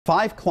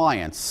5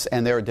 clients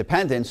and their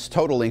dependents,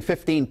 totaling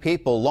 15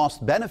 people,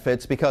 lost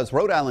benefits because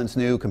Rhode Island's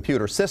new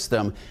computer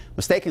system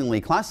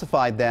mistakenly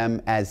classified them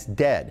as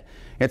dead.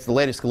 It's the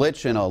latest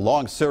glitch in a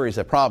long series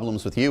of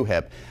problems with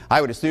UHIP.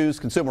 Eyewitness News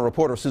consumer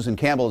reporter Susan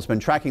Campbell has been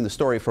tracking the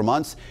story for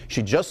months.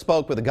 She just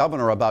spoke with the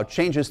governor about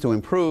changes to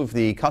improve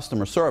the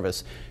customer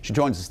service. She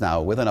joins us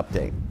now with an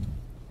update.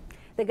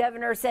 The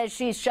governor says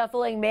she's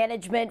shuffling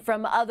management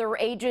from other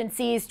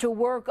agencies to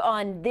work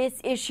on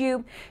this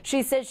issue.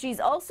 She says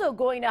she's also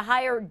going to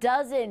hire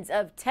dozens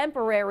of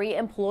temporary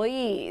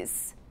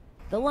employees.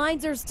 The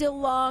lines are still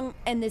long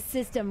and the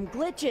system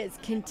glitches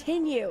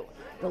continue.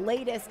 The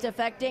latest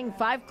affecting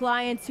 5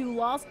 clients who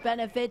lost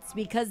benefits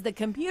because the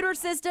computer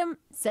system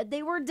said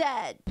they were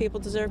dead. People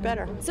deserve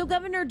better. So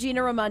Governor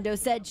Gina Raimondo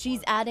said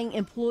she's adding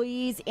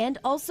employees and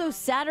also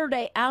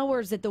Saturday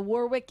hours at the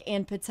Warwick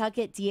and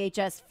Pawtucket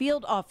DHS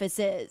field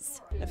offices.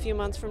 A few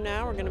months from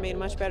now, we're going to be in a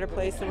much better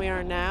place than we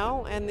are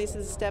now, and these are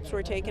the steps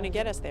we're taking to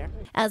get us there.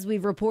 As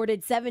we've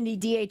reported, 70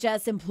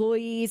 DHS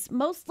employees,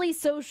 mostly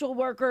social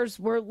workers,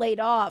 were laid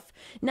off.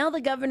 Now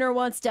the governor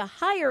wants to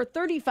hire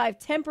 35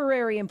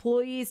 temporary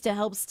employees to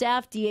help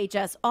staff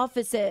DHS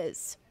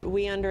offices.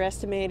 We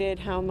underestimated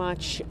how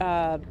much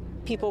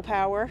people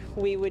power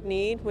we would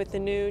need with the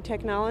new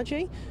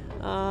technology,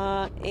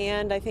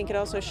 and I think it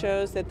also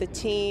shows that the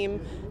team,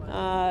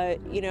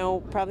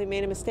 probably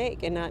made a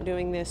mistake in not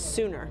doing this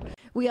sooner.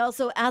 We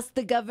also asked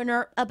the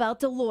governor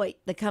about Deloitte,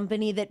 the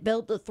company that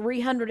built the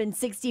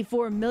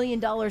 $364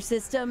 million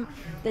system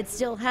that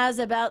still has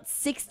about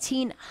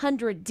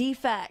 1,600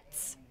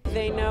 defects.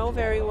 They know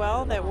very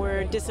well that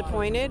we're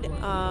disappointed.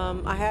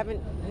 I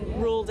haven't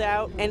ruled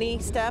out any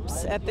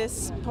steps at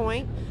this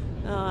point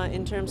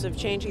in terms of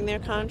changing their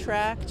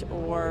contract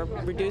or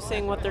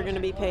reducing what they're going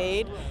to be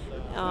paid,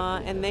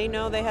 and they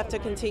know they have to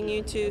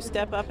continue to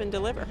step up and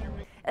deliver.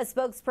 A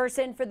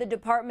spokesperson for the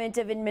Department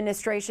of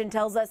Administration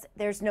tells us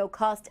there's no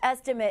cost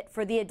estimate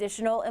for the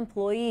additional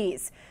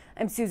employees.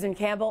 I'm Susan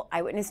Campbell,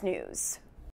 Eyewitness News.